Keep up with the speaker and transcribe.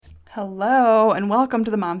Hello and welcome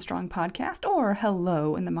to the Mom Strong podcast, or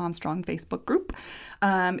hello in the Mom Strong Facebook group.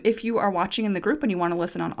 If you are watching in the group and you want to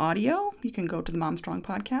listen on audio, you can go to the Mom Strong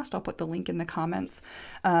podcast. I'll put the link in the comments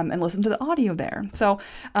and listen to the audio there. So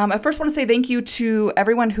I first want to say thank you to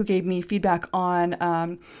everyone who gave me feedback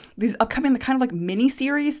on these upcoming kind of like mini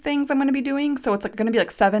series things I'm going to be doing. So it's going to be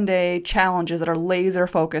like 7-day challenges that are laser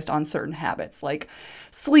focused on certain habits like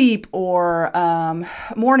sleep or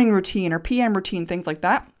morning routine or PM routine, things like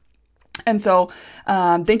that. And so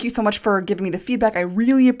thank you so much for giving me the feedback. I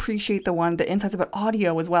really appreciate the insights about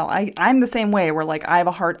audio as well. I'm the same way where like I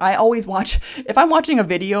always watch, if I'm watching a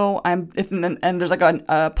video, and there's like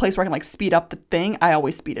a place where I can like speed up the thing, I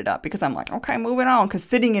always speed it up because I'm like, okay, moving on. Because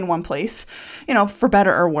sitting in one place, for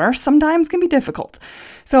better or worse, sometimes can be difficult.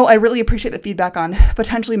 So I really appreciate the feedback on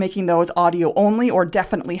potentially making those audio only or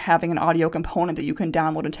definitely having an audio component that you can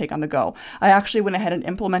download and take on the go. I actually went ahead and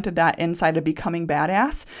implemented that inside of Becoming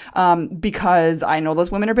Badass because I know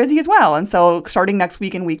those women are busy as well. And so starting next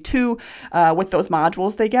week in week 2, with those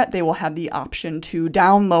modules they will have the option to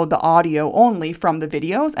download the audio only from the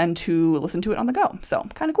videos and to listen to it on the go. So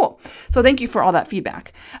kind of cool. So thank you for all that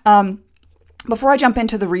feedback. Before I jump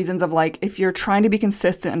into the reasons of like, if you're trying to be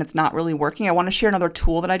consistent and it's not really working, I want to share another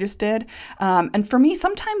tool that I just did. And for me,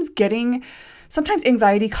 sometimes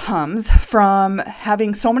anxiety comes from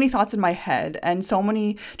having so many thoughts in my head and so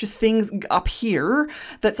many just things up here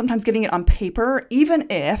that sometimes getting it on paper, even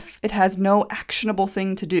if it has no actionable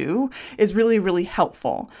thing to do, is really, really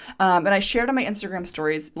helpful. And I shared on my Instagram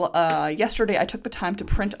stories yesterday, I took the time to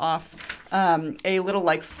print off a little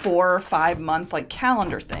like 4 or 5 month like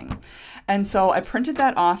calendar thing. And so I printed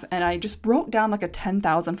that off and I just wrote down like a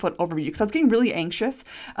 10,000 foot overview because I was getting really anxious.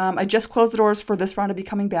 I just closed the doors for this round of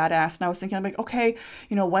Becoming Badass. And I was thinking, I'm like, okay,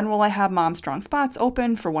 when will I have Mom Strong spots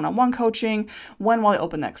open for one-on-one coaching? When will I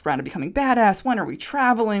open the next round of Becoming Badass? When are we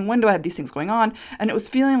traveling? When do I have these things going on? And it was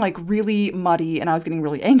feeling like really muddy and I was getting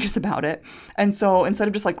really anxious about it. And so instead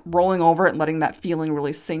of just like rolling over it and letting that feeling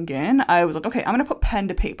really sink in, I was like, okay, I'm going to put pen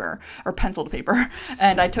to paper or pencil to paper.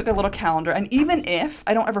 And I took a little calendar. And even if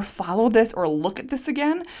I don't ever follow this or look at this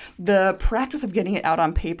again, the practice of getting it out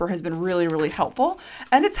on paper has been really, really helpful.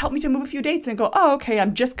 And it's helped me to move a few dates and go, oh, okay,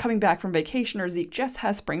 I'm just coming back from vacation, or Zeke just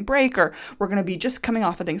has spring break, or we're going to be just coming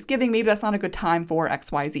off of Thanksgiving. Maybe that's not a good time for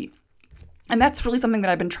XYZ. And that's really something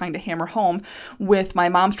that I've been trying to hammer home with my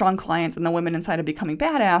Mom Strong clients and the women inside of Becoming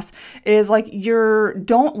Badass is like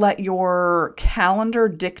don't let your calendar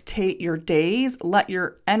dictate your days, let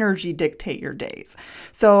your energy dictate your days.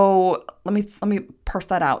 So let me parse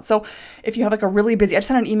that out. So if you have like a really busy, I just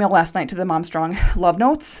sent an email last night to the Mom Strong Love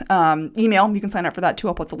Notes email. You can sign up for that too.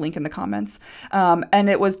 I'll put the link in the comments. And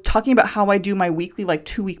it was talking about how I do my weekly, like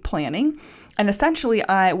 2-week planning. And essentially,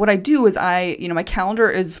 what I do is my calendar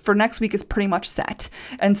is for next week is pretty much set.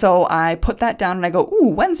 And so I put that down and I go, ooh,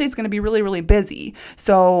 Wednesday's going to be really, really busy.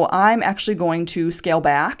 So I'm actually going to scale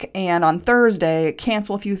back. And on Thursday,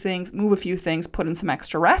 cancel a few things, move a few things, put in some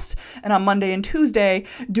extra rest. And on Monday and Tuesday,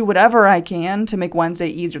 do whatever I can to make Wednesday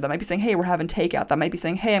easier. That might be saying, hey, we're having takeout. That might be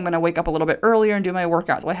saying, hey, I'm going to wake up a little bit earlier and do my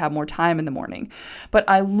workout so I have more time in the morning. But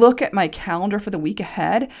I look at my calendar for the week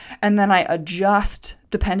ahead and then I adjust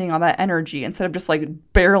depending on that energy. Instead of just like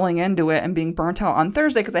barreling into it and being burnt out on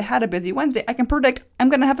Thursday because I had a busy Wednesday, I can predict I'm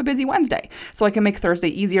going to have a busy Wednesday. So I can make Thursday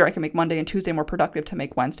easier. I can make Monday and Tuesday more productive to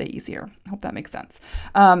make Wednesday easier. I hope that makes sense.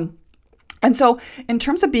 And so in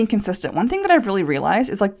terms of being consistent, one thing that I've really realized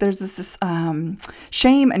is like there's this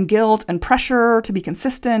shame and guilt and pressure to be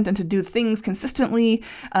consistent and to do things consistently.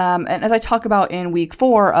 And as I talk about in week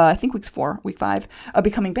 5,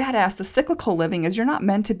 Becoming Badass, the cyclical living is you're not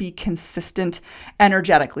meant to be consistent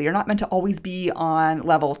energetically. You're not meant to always be on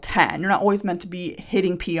level 10. You're not always meant to be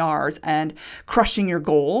hitting PRs and crushing your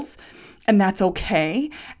goals. And that's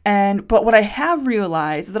okay. But what I have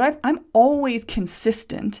realized is that I'm always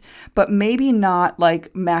consistent, but maybe not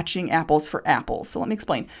like matching apples for apples. So let me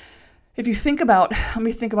explain. Let me think about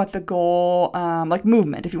the goal, like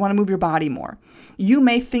movement. If you want to move your body more, you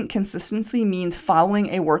may think consistency means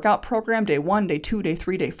following a workout program day 1, day 2, day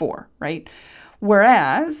 3, day 4, right?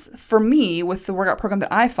 Whereas for me, with the workout program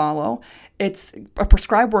that I follow, it's a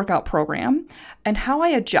prescribed workout program. And how I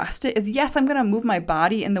adjust it is, yes, I'm going to move my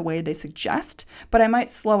body in the way they suggest, but I might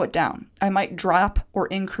slow it down. I might drop or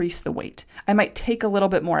increase the weight. I might take a little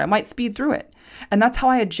bit more. I might speed through it. And that's how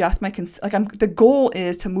I adjust the goal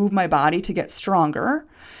is to move my body to get stronger.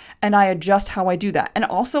 And I adjust how I do that. And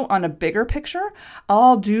also on a bigger picture,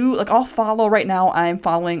 I'm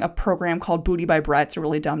following a program called Booty by Brett. It's a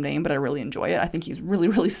really dumb name, but I really enjoy it. I think he's really,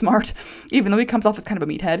 really smart, even though he comes off as kind of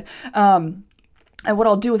a meathead. And what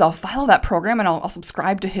I'll do is I'll follow that program and I'll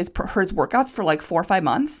subscribe to his workouts for like 4 or 5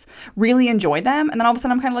 months, really enjoy them. And then all of a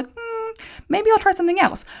sudden I'm kind of like, maybe I'll try something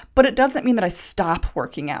else. But it doesn't mean that I stop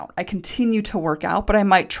working out. I continue to work out, but I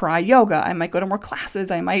might try yoga. I might go to more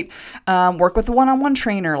classes. I might work with a one-on-one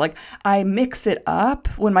trainer. Like I mix it up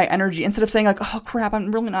when my energy, instead of saying like, oh crap,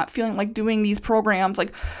 I'm really not feeling like doing these programs.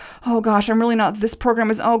 Like, oh gosh, I'm really not, this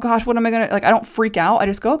program is, oh gosh, what am I going to, like, I don't freak out. I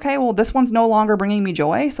just go, okay, well, this one's no longer bringing me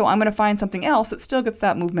joy. So I'm going to find something else that still gets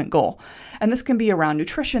that movement goal. And this can be around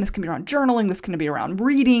nutrition. This can be around journaling. This can be around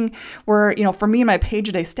reading, where, for me and my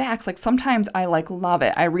page-a-day stacks, like sometimes I like love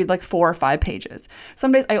it. I read like 4 or 5 pages.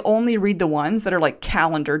 Some days I only read the ones that are like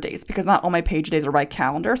calendar days, because not all my page days are by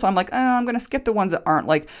calendar. So I'm like, I'm going to skip the ones that aren't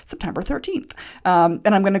like September 13th. And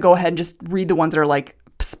I'm going to go ahead and just read the ones that are like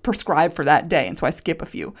prescribed for that day. And so I skip a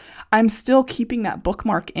few. I'm still keeping that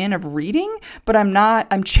bookmark in of reading, but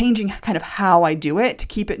I'm changing kind of how I do it to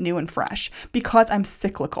keep it new and fresh, because I'm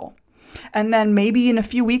cyclical. And then maybe in a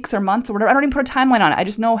few weeks or months or whatever, I don't even put a timeline on it. I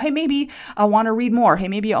just know, hey, maybe I want to read more. Hey,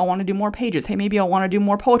 maybe I want to do more pages. Hey, maybe I want to do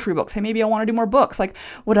more poetry books. Hey, maybe I want to do more books, like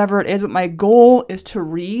whatever it is. But my goal is to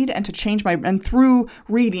read and to and through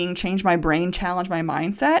reading, change my brain, challenge my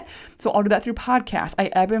mindset. So I'll do that through podcasts. I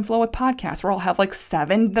ebb and flow with podcasts, where I'll have like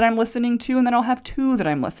 7 that I'm listening to, and then I'll have 2 that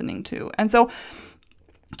I'm listening to. And so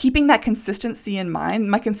keeping that consistency in mind,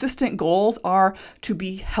 my consistent goals are to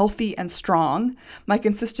be healthy and strong. My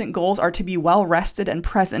consistent goals are to be well rested and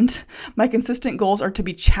present. My consistent goals are to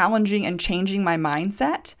be challenging and changing my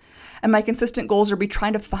mindset. And my consistent goals are to be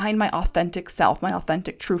trying to find my authentic self, my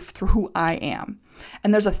authentic truth through who I am.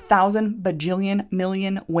 And there's 1,000 bajillion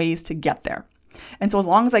million ways to get there. And so as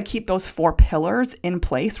long as I keep those 4 pillars in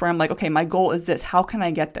place, where I'm like, okay, my goal is this. How can I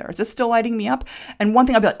get there? Is this still lighting me up? And one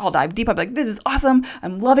thing I'll be like, I'll dive deep. I'll be like, this is awesome.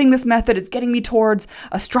 I'm loving this method. It's getting me towards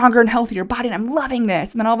a stronger and healthier body, and I'm loving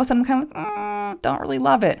this. And then all of a sudden I'm kind of like, don't really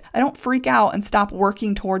love it. I don't freak out and stop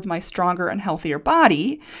working towards my stronger and healthier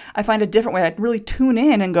body. I find a different way. I really tune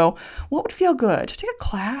in and go, what would feel good? Should I take a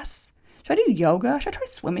class? Should I do yoga? Should I try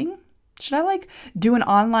swimming? Should I like do an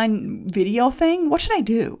online video thing? What should I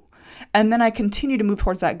do? And then I continue to move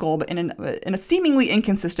towards that goal, but in a seemingly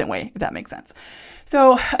inconsistent way, if that makes sense.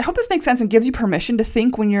 So I hope this makes sense and gives you permission to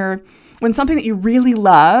think when something that you really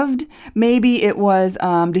loved, maybe it was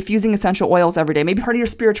diffusing essential oils every day. Maybe part of your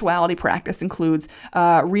spirituality practice includes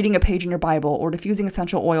reading a page in your Bible, or diffusing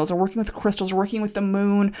essential oils, or working with crystals, or working with the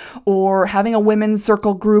moon, or having a women's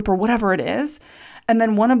circle group, or whatever it is. And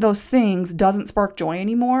then one of those things doesn't spark joy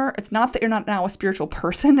anymore. It's not that you're not now a spiritual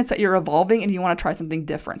person. It's that you're evolving and you want to try something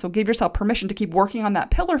different. So give yourself permission to keep working on that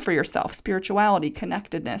pillar for yourself: spirituality,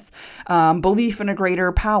 connectedness, belief in a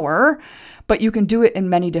greater power. But you can do it in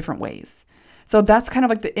many different ways. So that's kind of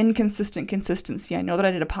like the inconsistent consistency. I know that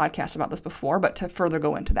I did a podcast about this before, but to further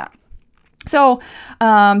go into that. So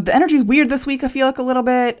the energy is weird this week, I feel like, a little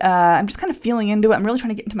bit. I'm just kind of feeling into it. I'm really trying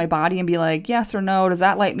to get into my body and be like, yes or no. Does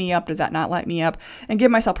that light me up? Does that not light me up? And give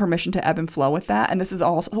myself permission to ebb and flow with that. And this is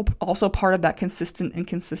also part of that consistent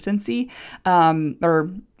inconsistency, or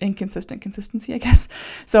inconsistent consistency, I guess.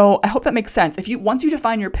 So I hope that makes sense. Once you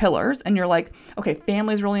define your pillars and you're like, okay,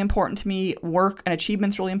 family is really important to me, work and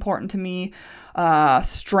achievements really important to me,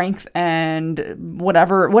 strength and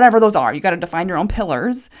whatever those are, you got to define your own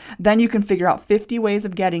pillars. Then you can figure out 50 ways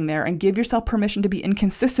of getting there and give yourself permission to be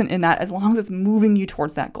inconsistent in that, as long as it's moving you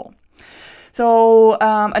towards that goal. So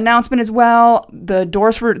announcement as well, the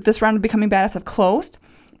doors for this round of Becoming Badass have closed.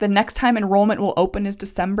 The next time enrollment will open is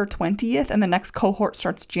December 20th, and the next cohort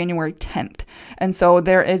starts January 10th. And so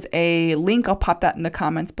there is a link, I'll pop that in the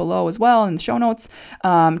comments below as well, in the show notes,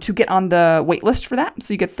 to get on the wait list for that.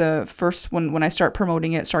 So you get the first one when I start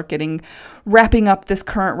promoting it, wrapping up this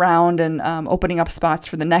current round and opening up spots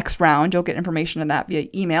for the next round. You'll get information on that via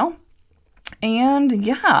email. And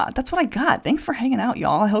yeah, that's what I got. Thanks for hanging out,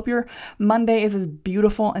 y'all. I hope your Monday is as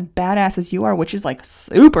beautiful and badass as you are, which is like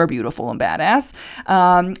super beautiful and badass.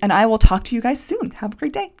 And I will talk to you guys soon. Have a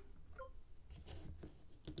great day.